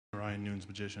Ryan Noon's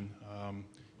magician.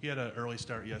 He had an early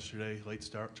start yesterday, late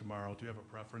start tomorrow. Do you have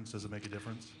a preference? Does it make a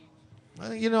difference?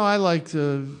 You know, I like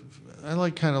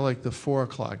kind of like the 4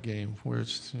 o'clock game where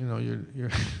it's, you know,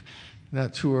 you're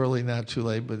not too early, not too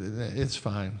late, but it's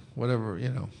fine. Whatever, you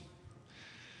know.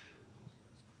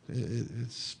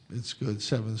 It's good.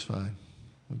 7's fine.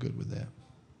 I'm good with that.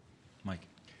 Mike.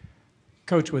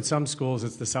 Coach, with some schools,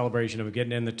 it's the celebration of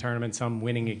getting in the tournament, some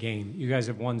winning a game. You guys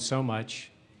have won so much.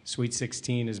 Sweet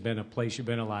 16 has been a place you've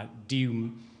been a lot. Do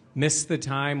you miss the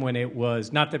time when it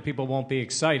was, not that people won't be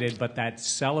excited, but that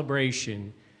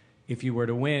celebration, if you were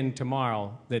to win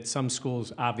tomorrow, that some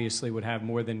schools obviously would have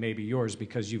more than maybe yours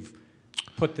because you've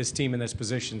put this team in this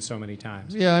position so many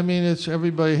times? Yeah, I mean,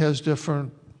 everybody has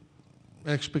different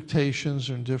expectations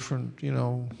and different, you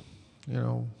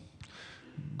know,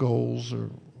 goals or,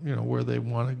 you know, where they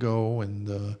want to go, and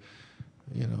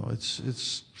you know,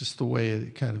 it's just the way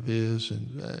it kind of is.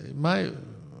 And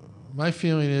my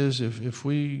feeling is if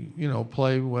we, you know,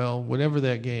 play well, whatever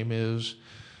that game is,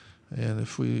 and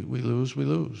if we lose, we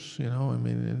lose. You know, I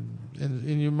mean,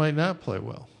 and you might not play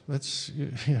well. That's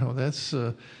you know, that's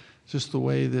just the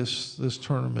way this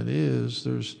tournament is.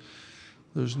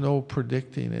 There's no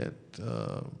predicting it.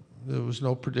 There was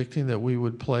no predicting that we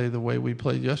would play the way we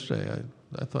played yesterday.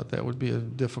 I thought that would be a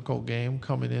difficult game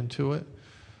coming into it.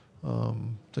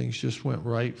 Things just went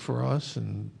right for us,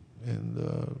 and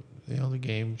you know, the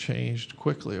game changed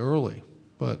quickly early.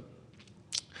 But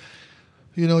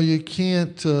you know, you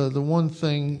can't. The one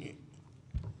thing,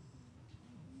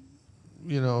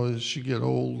 you know, as you get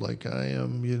old, like I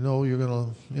am, you know, you're gonna,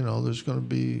 you know, it's gonna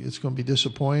be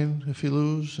disappointing if you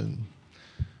lose, and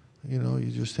you know,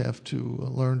 you just have to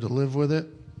learn to live with it.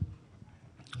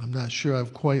 I'm not sure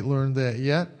I've quite learned that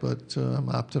yet, but I'm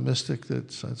optimistic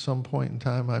that at some point in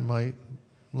time I might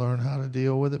learn how to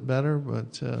deal with it better,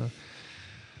 but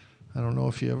I don't know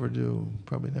if you ever do.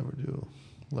 Probably never do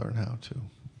learn how to.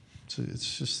 So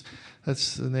it's just,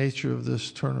 that's the nature of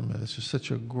this tournament. It's just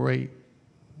such a great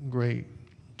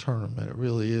tournament. It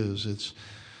really is.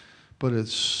 But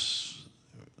it's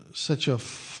such a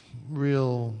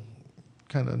real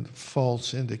kind of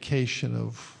false indication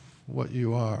of what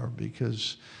you are,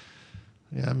 because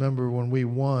I remember when we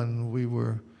won, we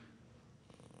were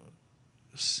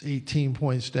 18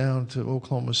 points down to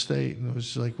Oklahoma State, and it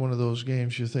was like one of those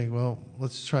games you think, well,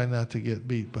 let's try not to get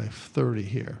beat by 30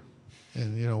 here.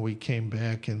 And, you know, we came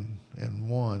back and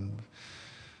won.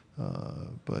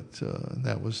 But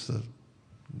that was the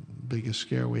biggest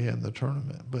scare we had in the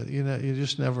tournament. But, you know, you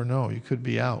just never know. You could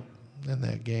be out in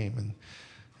that game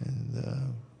and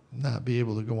not be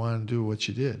able to go on and do what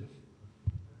you did.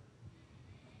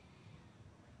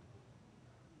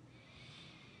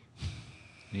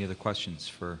 Any other questions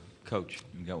for Coach?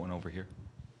 We got one over here.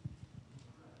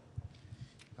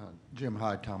 Jim,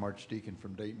 hi, Tom Archdeacon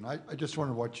from Dayton. I just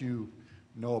wondered what you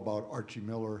know about Archie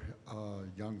Miller,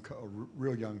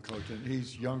 real young coach, and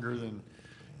he's younger than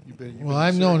you've been. Well,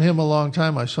 I've known him a long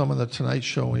time. I saw him on the Tonight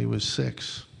Show when he was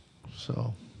 6,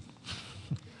 so.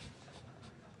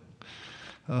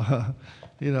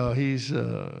 You know, he's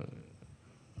a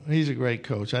great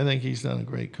coach. I think he's done a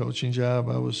great coaching job.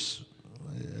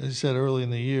 I said early in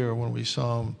the year when we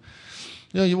saw him,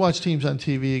 you know, you watch teams on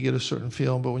TV, you get a certain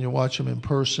feeling, but when you watch them in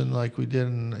person like we did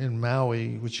in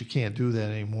Maui, which you can't do that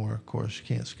anymore, of course, you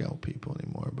can't scout people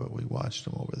anymore, but we watched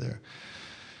them over there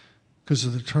because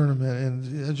of the tournament,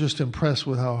 and I'm just impressed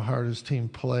with how hard his team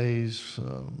plays,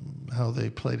 how they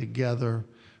play together,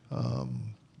 you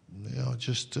know,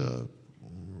 just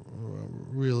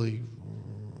really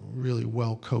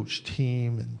well-coached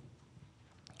team, and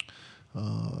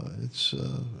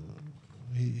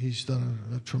he's done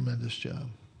a tremendous job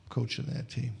coaching that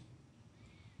team.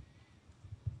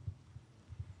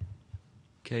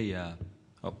 Okay,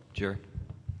 Jerry,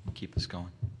 keep us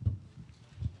going.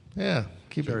 Yeah,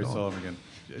 keep Jerry it going. Sullivan again.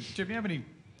 Jim, do you have any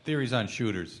theories on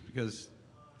shooters? Because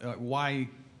why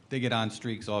they get on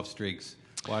streaks, off streaks?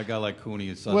 Why a guy like Cooney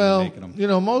is suddenly making them? You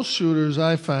know, most shooters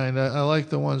I find, I like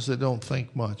the ones that don't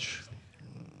think much.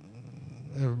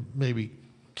 Or maybe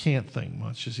can't think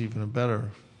much is even a better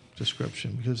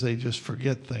description, because they just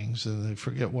forget things and they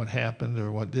forget what happened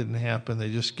or what didn't happen. They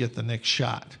just get the next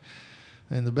shot.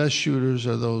 And the best shooters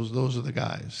are those are the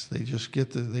guys. They just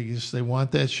get they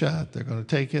want that shot. They're going to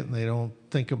take it, and they don't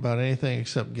think about anything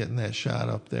except getting that shot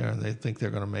up there, and they think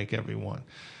they're going to make every one.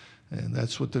 And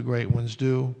that's what the great ones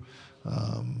do.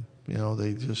 You know,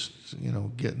 they just, you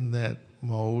know, get in that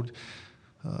mode.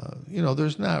 You know,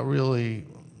 there's not really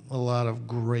a lot of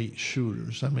great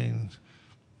shooters. I mean,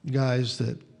 guys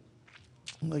that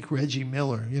like Reggie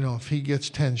Miller, if he gets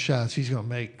 10 shots, he's going to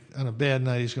make, on a bad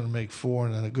night, he's going to make 4,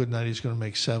 and on a good night, he's going to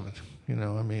make 7.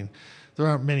 There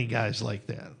aren't many guys like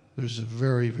that. There's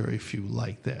very, very few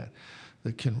like that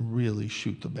can really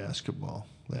shoot the basketball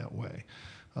that way.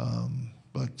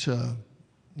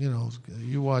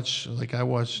 You watch, like I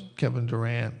watched Kevin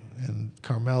Durant and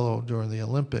Carmelo during the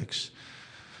Olympics.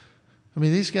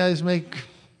 These guys make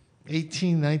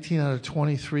 18, 19 out of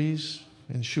 23s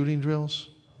in shooting drills.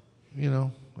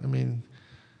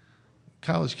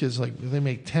 College kids, like, they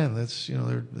make 10. That's,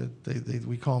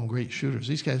 we call them great shooters.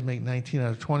 These guys make 19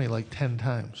 out of 20 like 10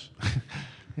 times.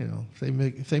 If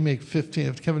they make 15,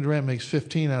 if Kevin Durant makes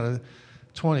 15 out of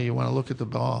 20, you want to look at the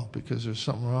ball because there's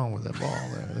something wrong with that ball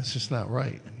there. That's just not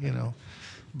right,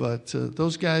 But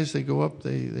those guys, they go up,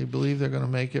 they believe they're going to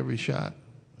make every shot.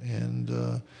 And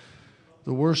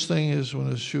the worst thing is when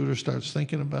a shooter starts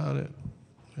thinking about it.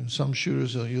 And some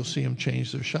shooters, you'll see them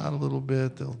change their shot a little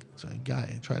bit. They'll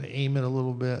try to aim it a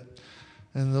little bit.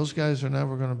 And those guys are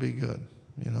never going to be good.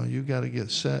 You got to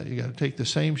get set. You got to take the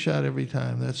same shot every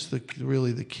time. That's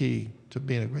really the key to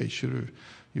being a great shooter.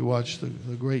 You watch the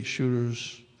great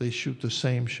shooters, they shoot the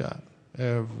same shot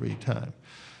every time.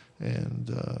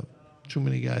 And too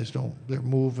many guys don't. They're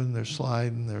moving, they're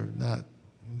sliding, they're not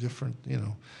different,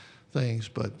 things.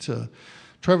 But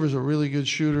Trevor's a really good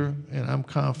shooter, and I'm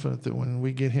confident that when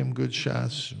we get him good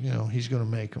shots, he's going to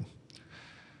make them.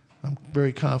 I'm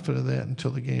very confident of that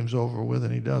until the game's over with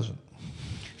and he doesn't.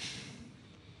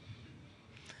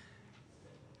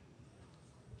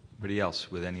 Anybody else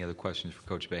with any other questions for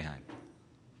Coach Boeheim?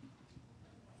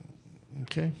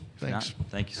 Okay, If not, thanks.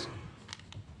 thank you.